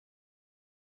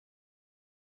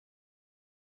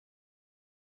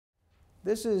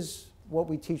This is what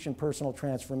we teach in personal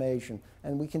transformation,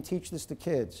 and we can teach this to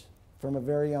kids from a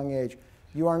very young age.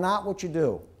 You are not what you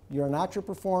do. You are not your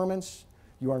performance.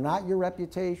 You are not your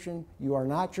reputation. You are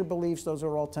not your beliefs. Those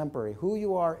are all temporary. Who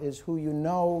you are is who you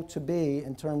know to be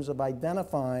in terms of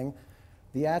identifying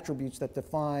the attributes that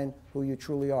define who you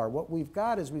truly are. What we've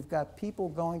got is we've got people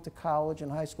going to college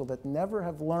and high school that never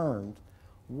have learned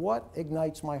what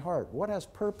ignites my heart, what has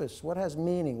purpose, what has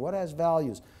meaning, what has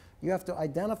values. You have to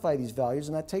identify these values,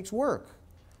 and that takes work.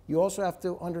 You also have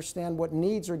to understand what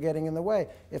needs are getting in the way.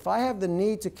 If I have the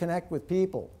need to connect with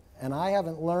people and I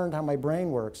haven't learned how my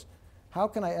brain works, how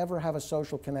can I ever have a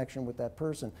social connection with that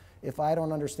person if I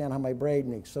don't understand how my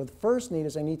brain works? So the first need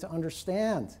is I need to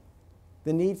understand,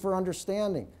 the need for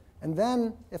understanding. And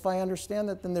then if I understand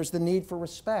that, then there's the need for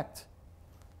respect,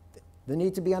 the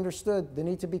need to be understood, the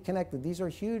need to be connected. These are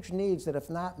huge needs that, if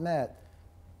not met,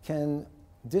 can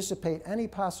dissipate any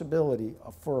possibility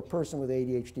for a person with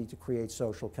ADHD to create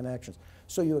social connections.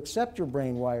 So you accept your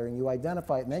brain wiring, you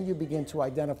identify it, and then you begin to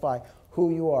identify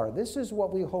who you are. This is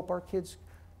what we hope our kids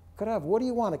could have. What do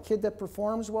you want? A kid that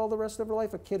performs well the rest of their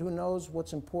life? A kid who knows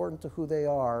what's important to who they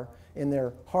are in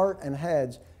their heart and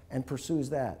heads and pursues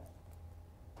that.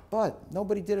 But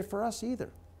nobody did it for us either.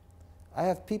 I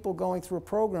have people going through a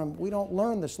program, we don't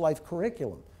learn this life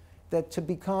curriculum, that to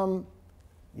become,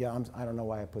 yeah, I don't know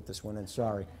why I put this one in,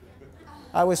 sorry.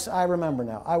 I remember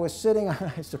now. I was sitting,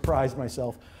 I surprised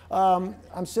myself.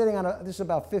 I'm sitting on this is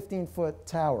about 15-foot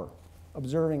tower,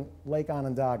 observing Lake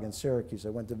Onondaga in Syracuse. I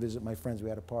went to visit my friends, we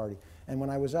had a party. And when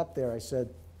I was up there, I said,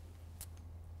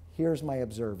 here's my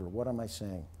observer, what am I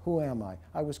saying? Who am I?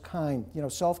 I was kind. You know,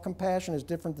 self-compassion is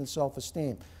different than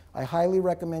self-esteem. I highly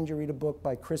recommend you read a book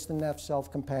by Kristen Neff,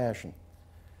 Self-Compassion.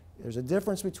 There's a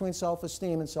difference between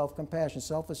self-esteem and self-compassion.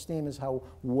 Self-esteem is how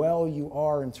well you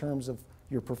are in terms of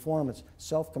your performance.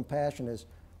 Self-compassion is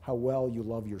how well you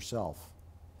love yourself.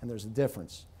 And there's a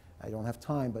difference. I don't have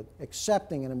time, but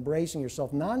accepting and embracing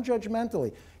yourself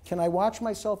non-judgmentally. Can I watch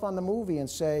myself on the movie and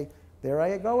say, there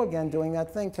I go again doing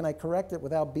that thing? Can I correct it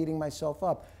without beating myself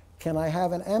up? Can I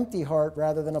have an empty heart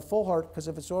rather than a full heart? Because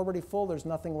if it's already full, there's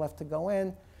nothing left to go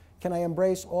in. Can I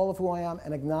embrace all of who I am?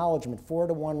 An acknowledgement,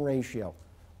 4-to-1 ratio.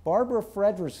 Barbara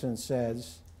Fredrickson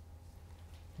says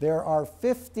there are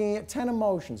 10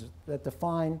 emotions that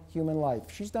define human life.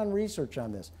 She's done research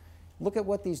on this. Look at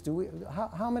what these do.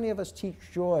 How many of us teach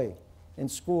joy in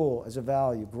school as a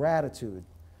value? Gratitude,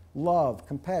 love,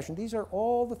 compassion. These are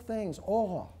all the things,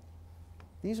 awe.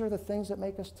 These are the things that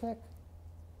make us tick.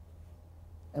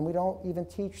 And we don't even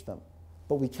teach them,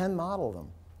 but we can model them.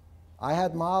 I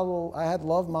had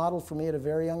love modeled for me at a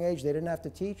very young age. They didn't have to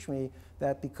teach me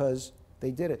that because they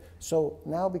did it. So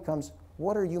now it becomes,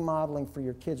 what are you modeling for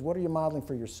your kids? What are you modeling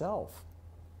for yourself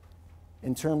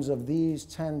in terms of these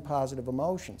 10 positive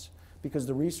emotions? Because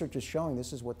the research is showing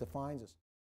this is what defines us.